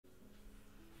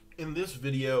In this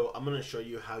video, I'm going to show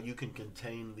you how you can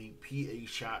contain the PA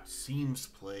shot seams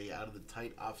play out of the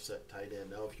tight offset tight end.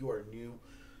 Now, if you are new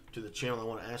to the channel, I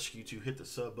want to ask you to hit the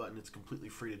sub button. It's completely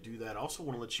free to do that. I also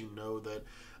want to let you know that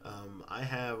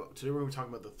today we're going to be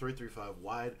talking about the 335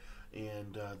 wide,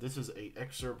 and this is an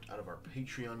excerpt out of our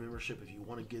Patreon membership. If you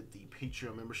want to get the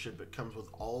Patreon membership, it comes with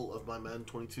all of my Madden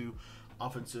 22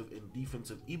 offensive and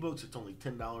defensive ebooks. It's only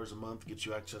 $10 a month, gets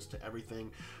you access to everything.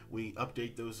 We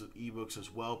update those ebooks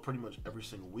as well pretty much every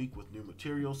single week with new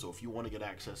material. So if you want to get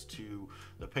access to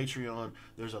the Patreon,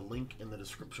 there's a link in the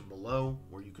description below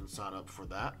where you can sign up for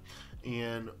that.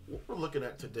 And what we're looking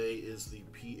at today is the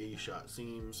PA shot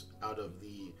seams out of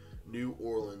the New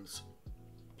Orleans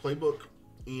playbook.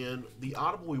 And the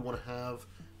audible we want to have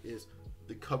is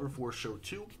the cover 4 show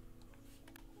 2.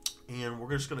 And we're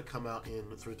just going to come out in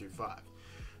 335.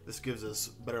 This gives us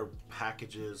better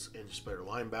packages and just better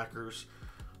linebackers.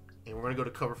 And we're going to go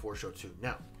to cover 4 show 2.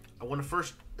 Now, I want to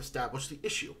first establish the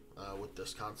issue with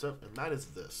this concept, and that is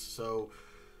this. So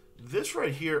this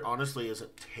right here honestly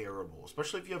isn't terrible,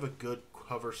 especially if you have a good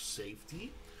cover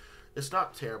safety. It's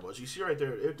not terrible. As you see right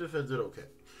there, it defends it okay.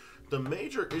 The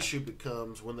major issue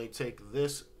becomes when they take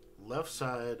this left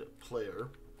side player.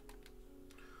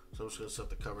 So I'm just going to set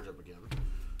the coverage up again.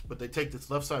 But they take this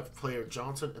left side player,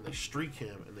 Johnson, and they streak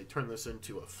him, and they turn this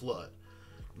into a flood.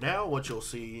 Now what you'll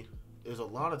see is a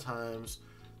lot of times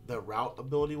the route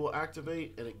ability will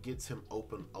activate, and it gets him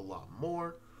open a lot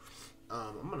more.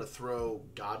 I'm going to throw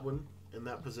Godwin in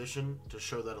that position to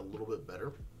show that a little bit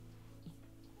better.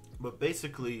 But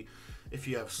basically, if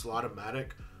you have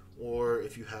Slot-O-Matic, or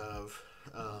if you have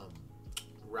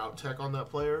route tech on that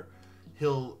player,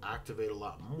 he'll activate a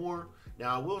lot more.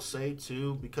 Now, I will say,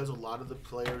 too, because a lot of the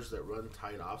players that run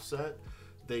tight offset,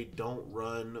 they don't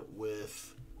run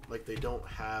with, like, they don't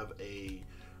have a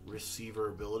receiver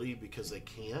ability because they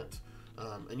can't.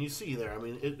 And you see there, I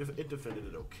mean, it defended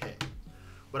it okay.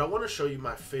 But I want to show you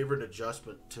my favorite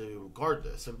adjustment to guard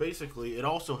this. And basically, it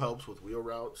also helps with wheel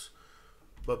routes.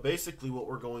 But basically, what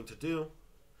we're going to do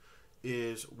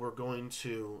is we're going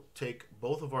to take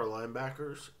both of our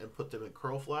linebackers and put them in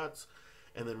curl flats.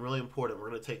 And then really important, we're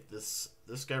going to take this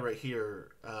guy right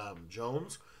here,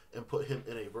 Jones, and put him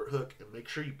in a vert hook and make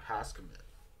sure you pass commit.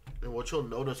 And what you'll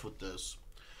notice with this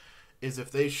is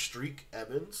if they streak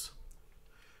Evans,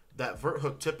 that vert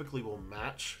hook typically will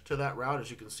match to that route, as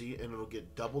you can see, and it'll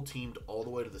get double teamed all the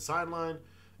way to the sideline,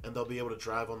 and they'll be able to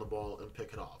drive on the ball and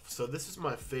pick it off. So this is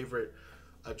my favorite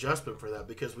adjustment for that,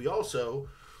 because we also,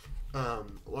 a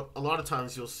lot of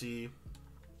times you'll see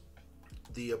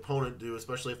the opponent do,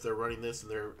 especially if they're running this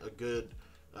and they're a good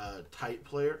tight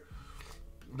player,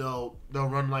 they'll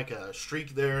run like a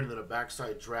streak there and then a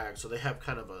backside drag. So they have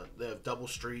kind of they have double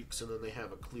streaks, and then they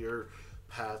have a clear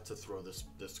path to throw this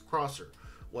crosser.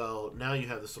 Well, now you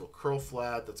have this little curl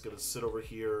flat that's going to sit over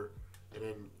here, and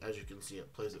then as you can see,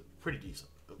 it plays it pretty decent.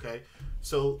 Okay,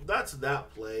 so that's that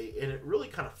play, and it really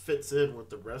kind of fits in with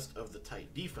the rest of the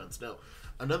tight defense. Now,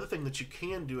 another thing that you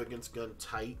can do against gun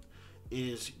tight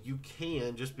is you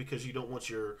can, just because you don't want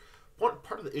your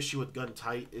part of the issue with gun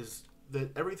tight is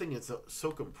that everything is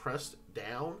so compressed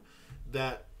down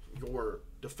that your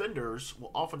defenders will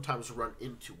oftentimes run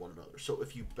into one another. So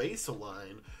if you base a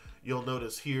line, you'll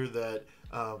notice here that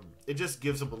it just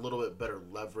gives them a little bit better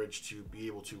leverage to be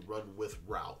able to run with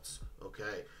routes.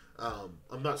 Okay,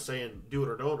 I'm not saying do it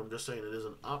or don't, I'm just saying it is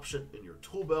an option in your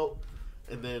tool belt.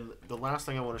 And then the last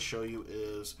thing I want to show you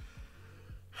is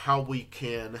how we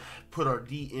can put our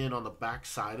D in on the back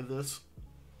side of this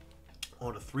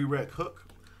on a 3-rec hook.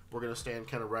 We're going to stand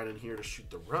kind of right in here to shoot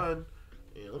the run.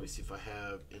 And let me see if I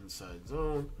have inside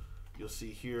zone. You'll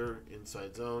see here,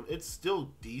 inside zone. It's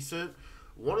still decent.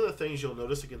 One of the things you'll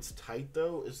notice against tight,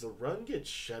 though, is the run gets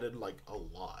shedded like a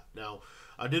lot. Now,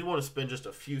 I did want to spend just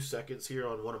a few seconds here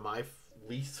on one of my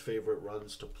least favorite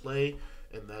runs to play,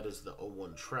 and that is the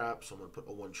 0-1 trap. So I'm going to put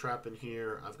 0-1 trap in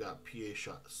here. I've got PA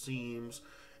shot seams.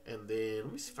 And then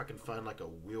let me see if I can find like a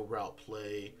wheel route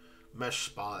play. Mesh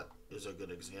spot is a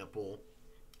good example.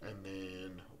 And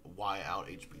then Y out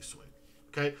HB swing.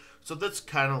 Okay, so that's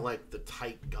kind of like the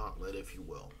tight gauntlet, if you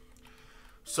will.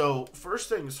 So first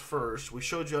things first, we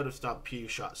showed you how to stop PA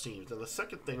shot seams. Now the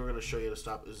second thing we're going to show you how to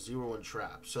stop is 0-1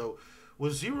 trap. So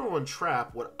with 0-1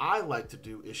 trap, what I like to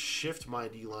do is shift my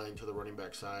D-line to the running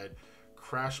back side,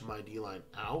 crash my D-line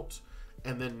out,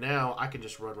 and then now I can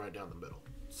just run right down the middle.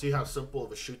 See how simple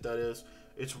of a shoot that is?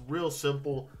 It's real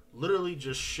simple. Literally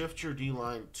just shift your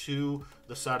D-line to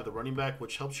the side of the running back,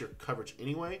 which helps your coverage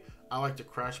anyway. I like to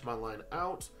crash my line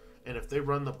out, and if they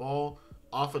run the ball,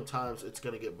 oftentimes it's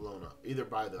going to get blown up, either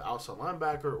by the outside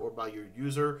linebacker or by your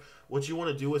user. What you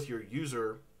want to do with your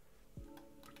user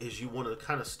is you want to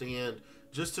kind of stand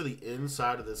just to the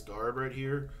inside of this guard right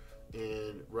here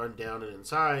and run down and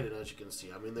inside. And as you can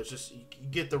see, I mean, there's just, you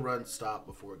get the run stop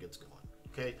before it gets going.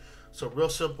 Okay, so real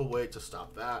simple way to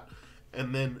stop that.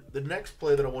 And then the next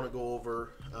play that I want to go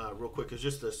over real quick is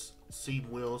just this seam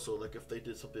wheel. So like if they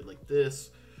did something like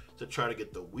this to try to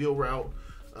get the wheel route,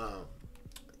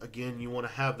 again, you want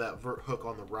to have that vert hook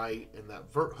on the right, and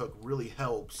that vert hook really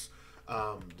helps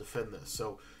defend this.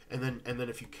 So and then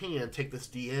if you can, take this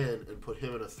DN and put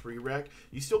him in a 3-rec.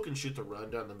 You still can shoot the run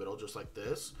down the middle just like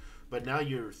this, but now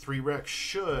your 3-rec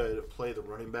should play the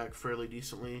running back fairly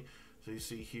decently. So you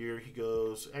see here, he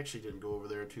goes, actually didn't go over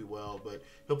there too well, but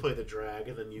he'll play the drag,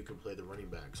 and then you can play the running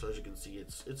back. So as you can see,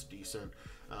 it's decent,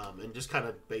 and just kind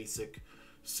of basic,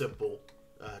 simple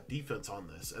defense on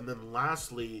this. And then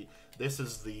lastly, this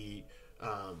is the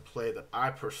play that I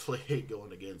personally hate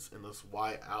going against in this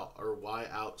Y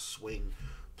out swing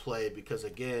play, because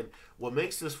again, what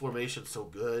makes this formation so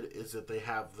good is that they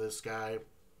have this guy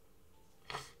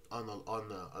on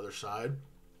the other side,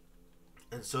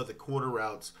 and so the corner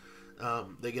routes,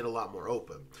 they get a lot more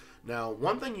open. Now,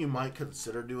 one thing you might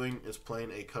consider doing is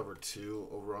playing a cover 2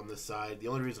 over on this side. The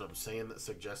only reason I'm saying that,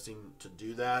 suggesting to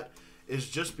do that, is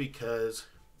just because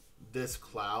this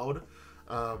cloud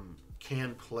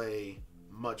can play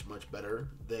much better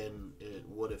than it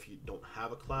would if you don't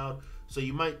have a cloud. So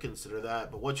you might consider that.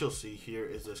 But what you'll see here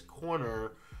is this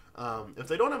corner. If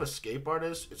they don't have escape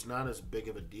artist, it's not as big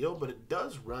of a deal, but it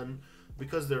does run,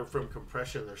 because they're from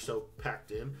compression, they're so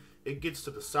packed in, it gets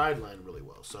to the sideline really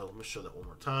well. So let me show that one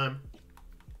more time.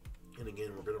 And again,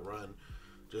 we're going to run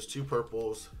just 2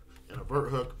 purples and a vert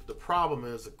hook. The problem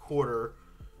is the quarter,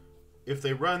 if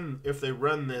they run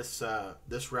this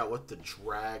this route with the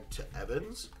drag to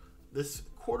Evans, this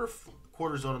quarter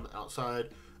zone on the outside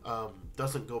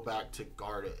doesn't go back to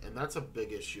guard it, and that's a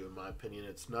big issue in my opinion.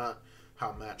 It's not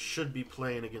how Matt should be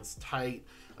playing against tight,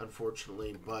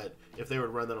 unfortunately, but if they would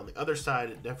run that on the other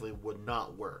side, it definitely would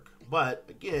not work. But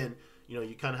again, you know,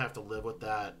 you kind of have to live with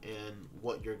that and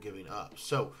what you're giving up.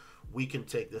 So we can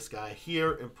take this guy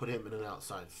here and put him in an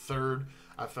outside third.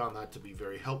 I found that to be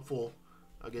very helpful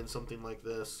against something like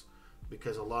this,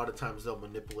 because a lot of times they'll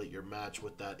manipulate your match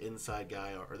with that inside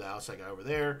guy or the outside guy over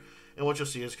there. And what you'll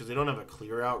see is, because they don't have a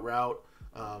clear out route,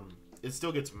 it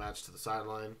still gets matched to the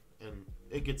sideline, and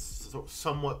it gets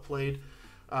somewhat played.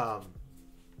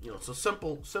 You know, so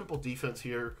simple defense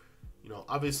here. You know,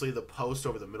 obviously the post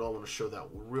over the middle, I want to show that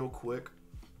real quick.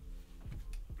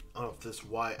 Of this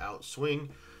Y out swing,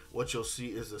 what you'll see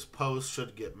is this post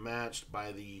should get matched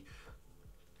by the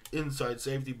inside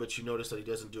safety, but you notice that he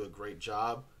doesn't do a great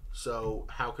job. So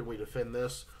how can we defend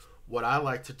this? What I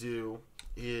like to do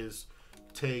is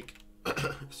take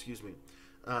excuse me,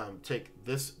 take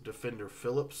this defender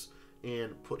Phillips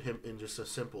and put him in just a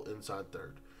simple inside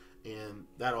third, and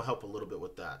that'll help a little bit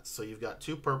with that. So you've got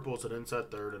 2 purples, an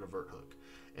inside third, and a vert hook.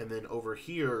 And then over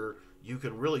here, you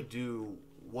can really do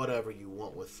whatever you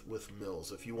want with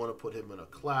Mills. If you want to put him in a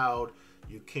cloud,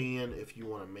 you can. If you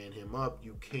want to man him up,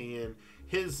 you can.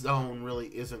 His zone really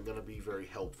isn't going to be very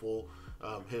helpful.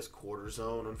 His quarter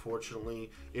zone,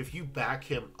 unfortunately. If you back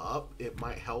him up, it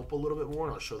might help a little bit more,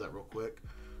 and I'll show that real quick.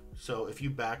 So if you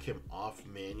back him off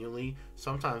manually,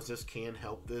 sometimes this can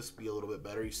help this be a little bit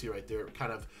better. You see right there, it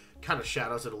kind of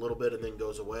shadows it a little bit and then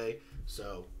goes away.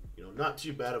 So, you know, not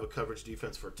too bad of a coverage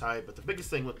defense for tight. But the biggest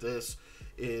thing with this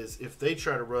is if they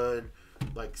try to run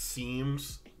like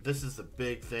seams, this is the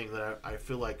big thing that I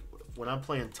feel like when I'm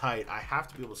playing tight, I have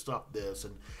to be able to stop this.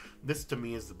 And this to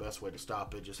me is the best way to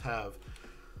stop it. Just have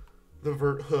the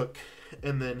vert hook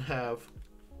and then have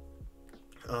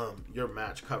your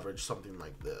match coverage, something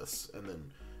like this, and then,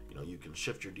 you know, you can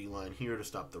shift your D-line here to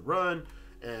stop the run,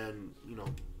 and, you know,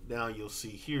 now you'll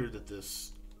see here that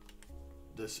this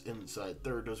inside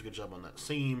third does a good job on that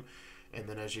seam, and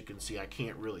then as you can see, I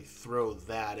can't really throw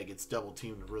that. It gets double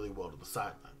teamed really well to the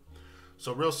sideline.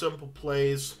 So real simple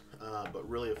plays, but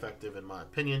really effective in my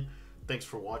opinion. Thanks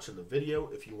for watching the video.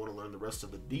 If you want to learn the rest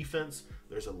of the defense,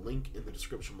 there's a link in the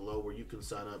description below where you can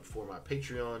sign up for my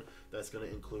Patreon. That's going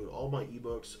to include all my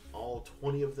ebooks, all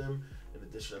 20 of them. In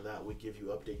addition to that, we give you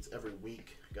updates every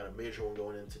week. Got a major one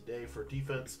going in today for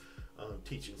defense,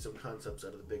 teaching some concepts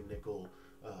out of the big nickel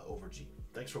over G.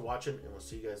 Thanks for watching, and we'll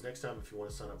see you guys next time. If you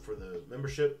want to sign up for the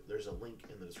membership, there's a link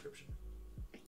in the description.